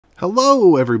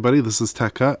Hello everybody, this is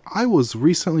TechHut. I was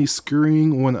recently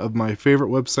screening one of my favorite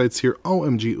websites here,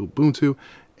 OMG Ubuntu,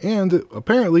 and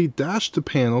apparently Dash to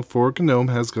Panel for GNOME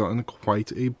has gotten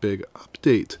quite a big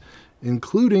update,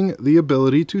 including the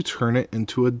ability to turn it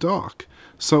into a dock.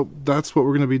 So that's what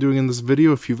we're going to be doing in this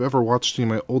video. If you've ever watched any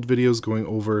of my old videos going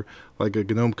over like a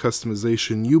GNOME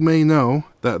customization, you may know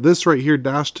that this right here,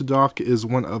 Dash to Dock, is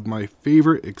one of my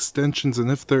favorite extensions, and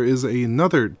if there is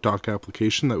another dock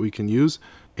application that we can use,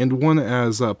 and one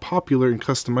as popular and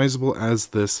customizable as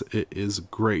this, it is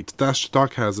great. Dash to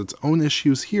Dock has its own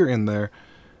issues here and there,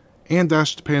 and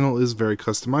Dash to Panel is very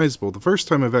customizable. The first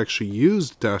time I've actually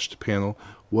used Dash to Panel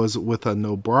was with a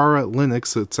Nobara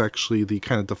Linux. It's actually the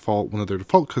kind of default, one of their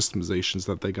default customizations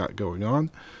that they got going on,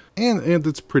 and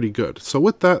it's pretty good. So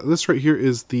with that, this right here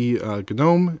is the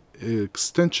GNOME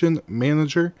Extension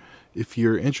Manager, if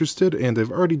you're interested, and I've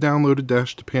already downloaded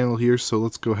Dash to Panel here, so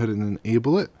let's go ahead and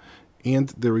enable it. And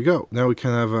there we go. Now we can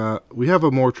have we have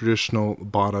a more traditional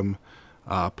bottom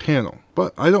panel,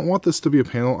 but I don't want this to be a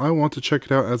panel. I want to check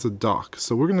it out as a dock.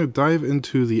 So we're going to dive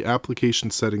into the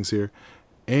application settings here,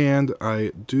 and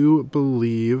I do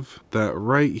believe that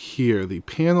right here, the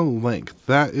panel length,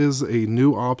 that is a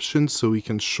new option, so we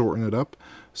can shorten it up.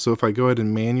 So if I go ahead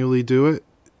and manually do it,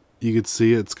 you can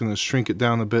see it's going to shrink it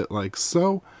down a bit like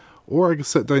so, or I can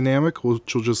set dynamic,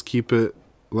 which will just keep it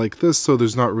like this, so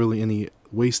there's not really any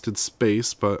wasted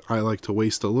space, but I like to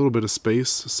waste a little bit of space.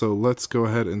 So let's go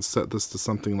ahead and set this to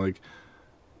something like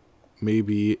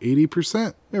maybe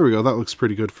 80%. There we go. That looks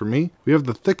pretty good for me. We have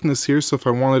the thickness here, so if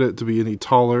I wanted it to be any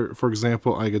taller, for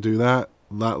example, I could do that.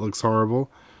 That looks horrible.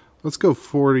 Let's go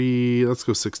 40, let's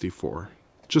go 64,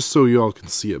 just so you all can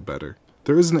see it better.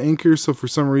 There is an anchor, so for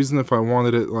some reason if I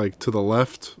wanted it like to the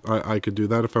left, I could do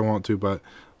that if I want to, but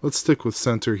let's stick with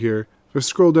center here. If I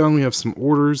scroll down, we have some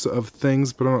orders of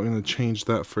things, but I'm not going to change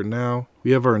that for now.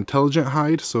 We have our intelligent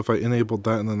hide, so if I enabled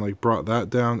that and then like brought that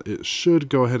down, it should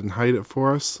go ahead and hide it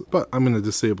for us, but I'm going to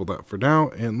disable that for now.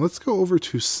 And let's go over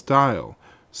to style.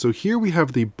 So here we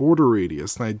have the border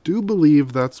radius, and I do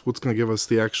believe that's what's going to give us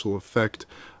the actual effect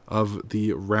of the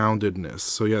roundedness.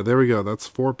 So yeah, there we go. That's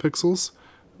 4 pixels.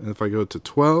 And if I go to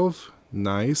 12,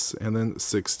 nice, and then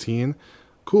 16.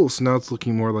 Cool, so now it's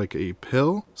looking more like a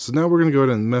pill. So now we're going to go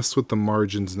ahead and mess with the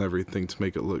margins and everything to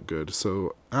make it look good.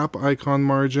 So app icon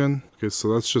margin, okay,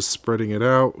 so that's just spreading it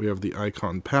out. We have the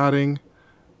icon padding,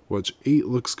 which 8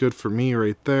 looks good for me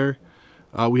right there.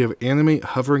 We have animate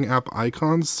hovering app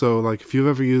icons. So like if you've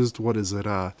ever used, what is it,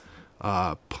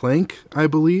 Plank, I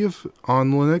believe,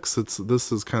 on Linux,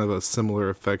 this is kind of a similar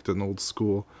effect, an old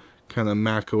school kind of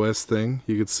Mac OS thing.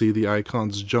 You can see the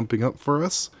icons jumping up for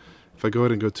us. If I go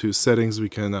ahead and go to settings, we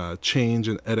can change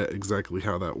and edit exactly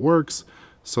how that works.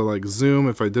 So like zoom,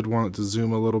 if I did want it to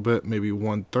zoom a little bit, maybe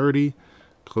 130,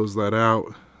 close that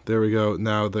out. There we go.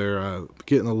 Now they're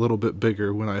getting a little bit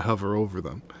bigger when I hover over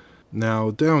them.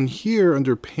 Now down here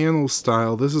under panel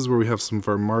style, this is where we have some of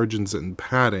our margins and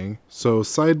padding. So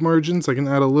side margins, I can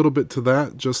add a little bit to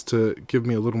that just to give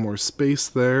me a little more space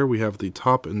there. We have the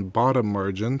top and bottom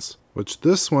margins, which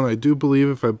this one I do believe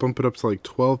if I bump it up to like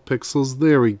 12 pixels,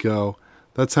 there we go.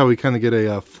 That's how we kind of get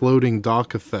a floating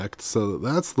dock effect, so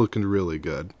that's looking really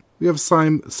good. We have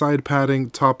side padding,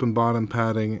 top and bottom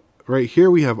padding. Right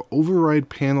here we have override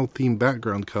panel theme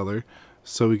background color,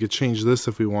 so we could change this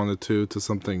if we wanted to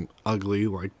something ugly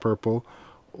like purple.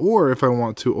 Or if I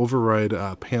want to override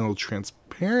panel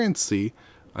transparency,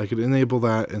 I could enable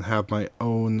that and have my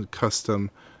own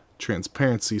custom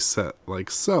transparency set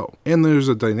like so. And there's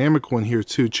a dynamic one here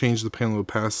too, change the panel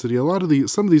opacity.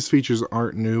 Some of these features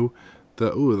aren't new.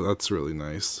 Ooh, that's really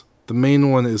nice. The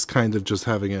main one is kind of just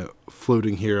having it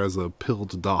floating here as a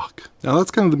pilled dock. Now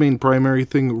that's kind of the main primary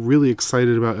thing. Really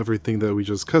excited about everything that we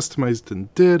just customized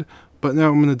and did. But now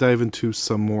I'm going to dive into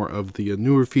some more of the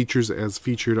newer features as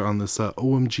featured on this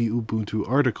OMG Ubuntu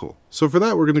article. So for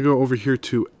that, we're going to go over here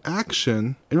to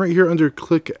Action, and right here under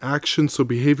Click Action, so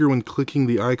behavior when clicking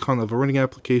the icon of a running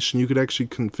application, you could actually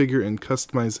configure and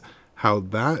customize how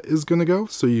that is going to go.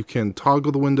 So you can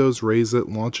toggle the windows, raise it,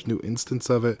 launch a new instance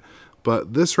of it.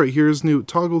 But this right here is new,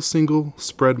 toggle single,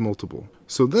 spread multiple.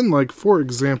 So then like, for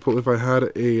example, if I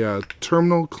had a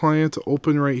terminal client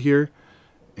open right here,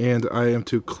 and I am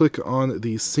to click on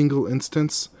the single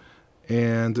instance,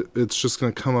 and it's just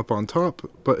going to come up on top.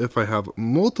 But if I have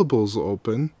multiples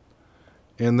open,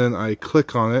 and then I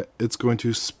click on it, it's going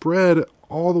to spread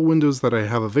all the windows that I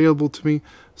have available to me,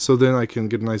 so then I can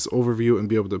get a nice overview and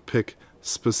be able to pick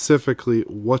specifically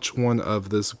which one of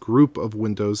this group of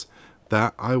windows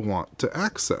that I want to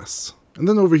access. And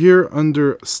then over here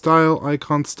under style,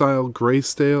 icon style,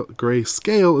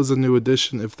 grayscale is a new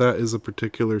addition if that is a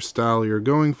particular style you're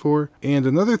going for. And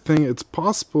another thing, it's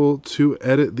possible to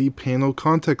edit the panel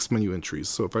context menu entries.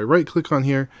 So if I right click on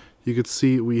here, you can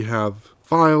see we have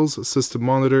files, system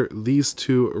monitor, these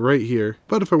two right here.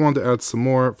 But if I want to add some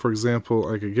more, for example,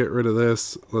 I could get rid of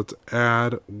this. Let's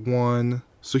add one.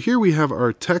 So here we have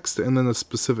our text and then a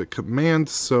specific command.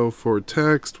 So for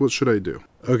text, what should I do?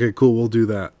 Okay, cool, we'll do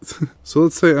that. So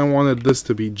let's say I wanted this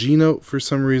to be Gnote for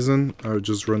some reason. I would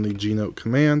just run the Gnote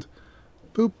command.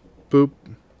 Boop, boop.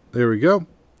 There we go.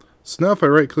 So now if I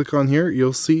right click on here,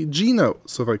 you'll see Gnote.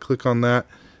 So if I click on that,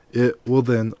 it will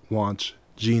then launch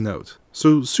Gnote.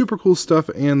 So super cool stuff,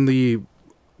 and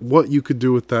what you could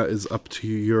do with that is up to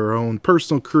your own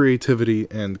personal creativity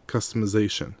and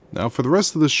customization. Now for the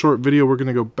rest of this short video, we're going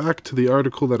to go back to the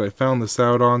article that I found this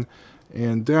out on.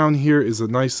 And down here is a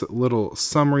nice little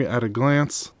summary at a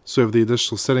glance. So we have the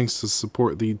additional settings to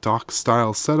support the dock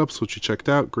style setups, which you checked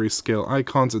out. Grayscale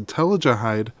icons,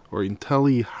 IntelliHide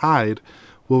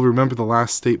will remember the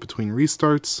last state between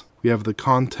restarts. We have the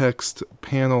context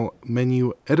panel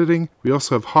menu editing. We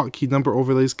also have hotkey number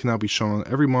overlays can now be shown on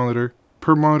every monitor.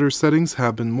 Per monitor settings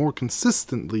have been more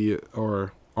consistently,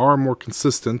 or are more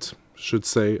consistent, should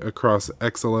say, across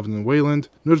X11 and Wayland,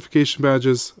 notification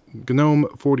badges, GNOME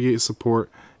 48 support,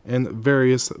 and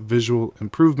various visual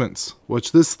improvements,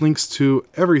 which this links to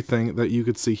everything that you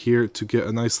could see here to get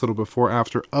a nice little before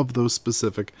after of those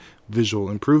specific visual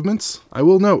improvements. I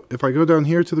will note, if I go down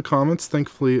here to the comments,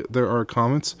 thankfully there are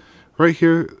comments, right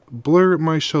here, blur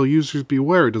my shell users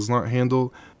beware does not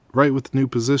handle right with new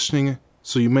positioning,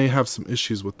 so you may have some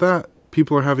issues with that.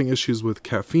 People are having issues with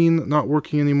caffeine not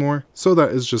working anymore, so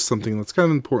that is just something that's kind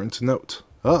of important to note.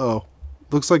 Uh-oh.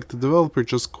 Looks like the developer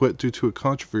just quit due to a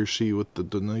controversy with the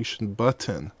donation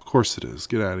button. Of course it is.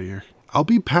 Get out of here. I'll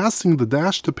be passing the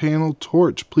Dash to Panel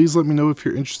torch. Please let me know if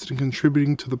you're interested in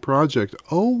contributing to the project.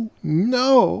 Oh,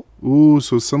 no. Ooh,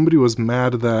 so somebody was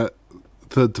mad that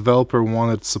the developer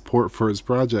wanted support for his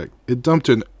project. It dumped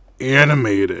an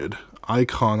animated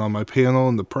icon on my panel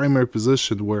in the primary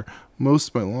position where most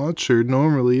of my launcher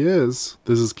normally is.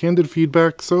 This is candid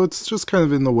feedback, so it's just kind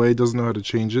of in the way, doesn't know how to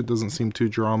change it, doesn't seem too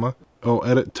drama. Oh,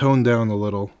 edit tone down a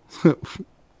little.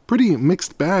 Pretty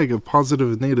mixed bag of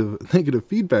positive and negative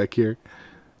feedback here.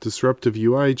 Disruptive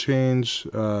UI change,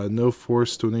 no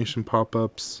forced donation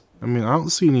pop-ups. I mean, I don't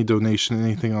see any donation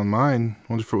anything on mine.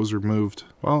 Wonder if it was removed.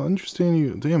 Well, understand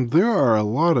you. Damn, there are a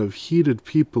lot of heated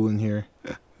people in here.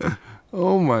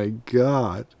 Oh my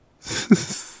god.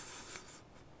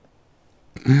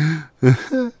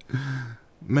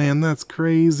 Man, that's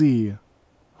crazy.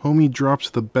 Homie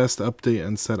dropped the best update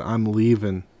and said, I'm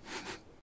leaving.